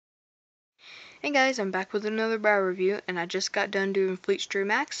Hey guys, I'm back with another Breyer review, and I just got done doing Fleet Street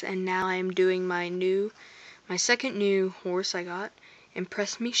Max, and now I'm doing my second new horse I got,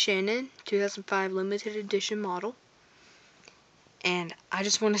 Impress Me Shanon, 2005 limited edition model. And I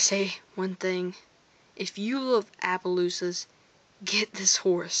just want to say one thing: if you love Appaloosas, get this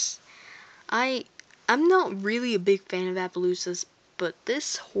horse. I'm not really a big fan of Appaloosas, but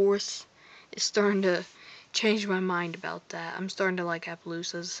this horse is starting to change my mind about that. I'm starting to like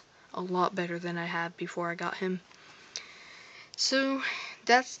Appaloosas a lot better than I had before I got him. So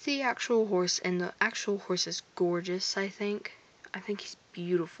that's the actual horse, and the actual horse is gorgeous. I think he's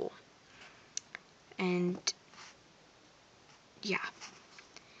beautiful. And yeah,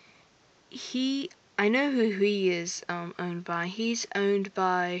 I know who he is owned by. He's owned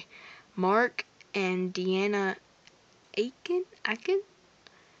by Mark and Deanna Aiken,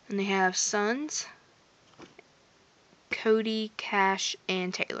 and they have sons, Cody, Cash,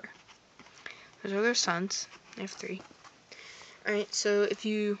 and Taylor. Those are their sons. They have 3. Alright, so if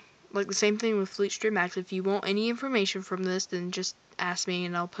you like the same thing with Fleet Street Max, if you want any information from this, then just ask me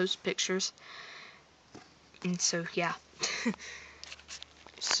and I'll post pictures. And so, yeah.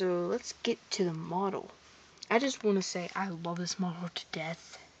 So, let's get to the model. I just want to say I love this model to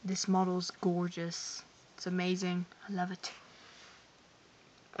death. This model is gorgeous. It's amazing. I love it.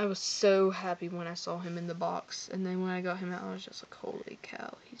 I was so happy when I saw him in the box, and then when I got him out, I was just like, holy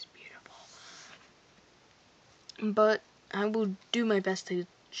cow, he's beautiful. But I will do my best to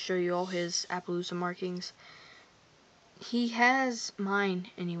show you all his Appaloosa markings. He has, mine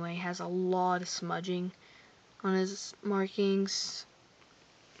anyway, has a lot of smudging on his markings,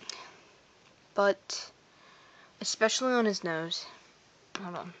 but especially on his nose.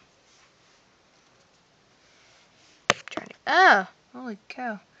 Hold on. Holy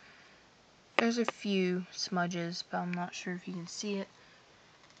cow. There's a few smudges, but I'm not sure if you can see it.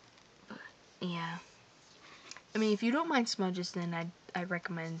 But yeah. I mean, if you don't mind smudges, then I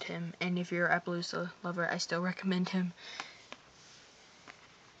recommend him. And if you're an Appaloosa lover, I still recommend him.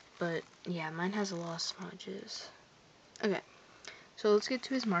 But yeah, mine has a lot of smudges. Okay, so let's get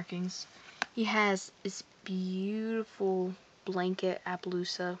to his markings. He has this beautiful blanket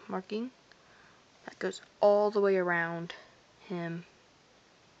Appaloosa marking that goes all the way around him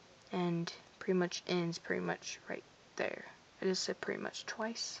and pretty much ends right there. I just said pretty much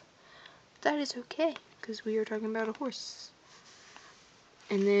twice. That is okay, because we are talking about a horse.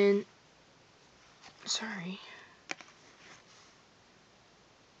 And then, sorry,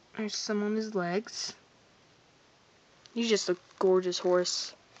 there's some on his legs. He's just a gorgeous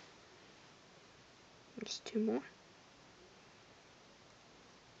horse. There's 2 more.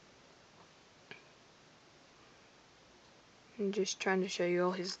 I'm just trying to show you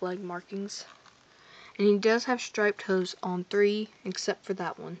all his leg markings. And he does have striped hooves on 3, except for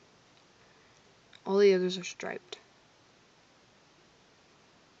that one. All the others are striped.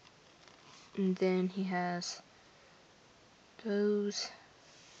 And then he has those.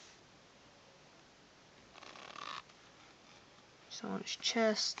 So on his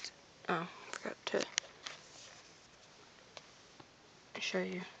chest. Oh, I forgot to show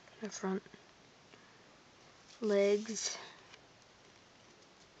you the front legs.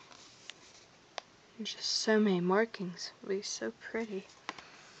 There's just so many markings. It'll be so pretty.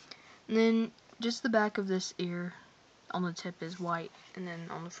 And then just the back of this ear on the tip is white, and then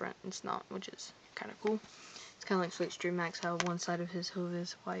on the front it's not, which is kind of cool. It's kind of like Fleet Street Max, how one side of his hoof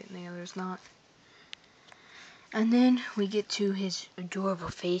is white and the other is not. And then we get to his adorable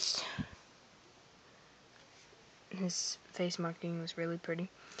face. His face marking was really pretty.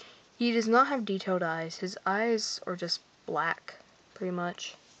 He does not have detailed eyes. His eyes are just black, pretty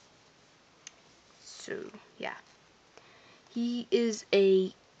much. So, yeah. He is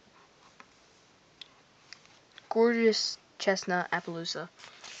a gorgeous chestnut Appaloosa.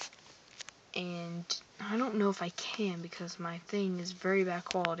 And I don't know if I can because my thing is very bad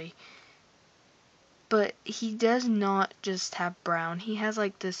quality. But he does not just have brown. He has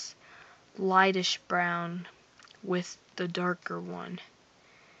like this lightish brown with the darker one.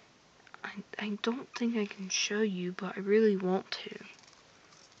 I don't think I can show you, but I really want to.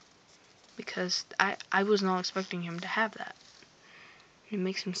 Because I was not expecting him to have that. It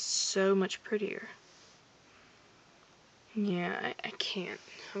makes him so much prettier. Yeah, I can't.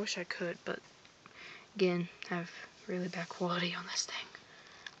 I wish I could, but again, I have really bad quality on this thing.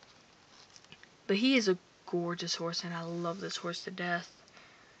 But he is a gorgeous horse, and I love this horse to death.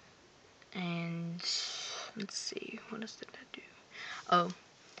 And let's see, what else did I do? Oh,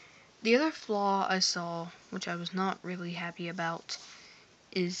 the other flaw I saw, which I was not really happy about,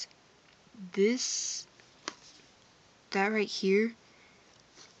 is that right here.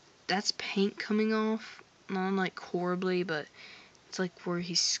 that's paint coming off. Not like horribly, but it's like where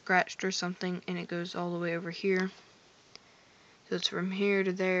he scratched or something, and it goes all the way over here. So it's from here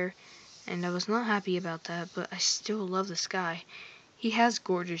to there, and I was not happy about that, but I still love this guy. He has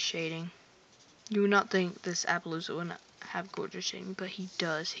gorgeous shading. You would not think this Appaloosa would not have gorgeous shading, but he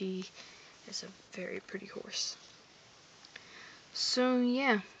does. He is a very pretty horse. So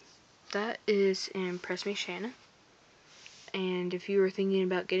yeah, that is Impress Me Shanon. And if you were thinking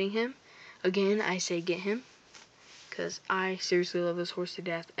about getting him, again, I say get him, because I seriously love this horse to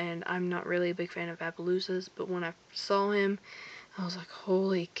death, and I'm not really a big fan of Appaloosas, but when I saw him, I was like,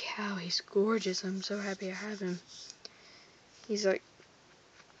 holy cow, he's gorgeous. I'm so happy I have him. He's like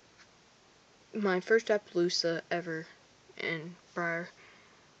my first Appaloosa ever in Breyer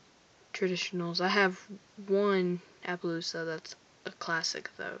traditionals. I have one Appaloosa that's a classic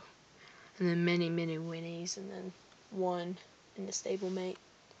though, and then many Winnies, and then one in the stablemate.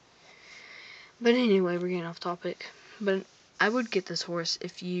 But anyway, we're getting off topic. But I would get this horse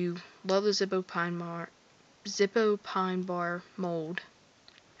if you love the Zippo Pine Bar mold.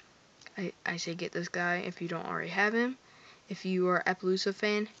 I say get this guy if you don't already have him. If you are an Appaloosa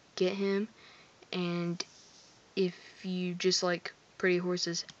fan, get him. And if you just like pretty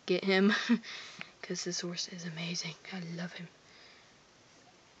horses, get him. Because this horse is amazing. I love him.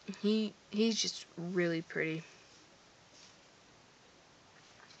 He's just really pretty.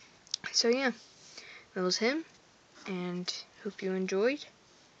 So yeah, that was him. And hope you enjoyed.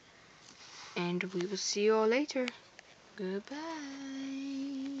 And we will see you all later. Goodbye.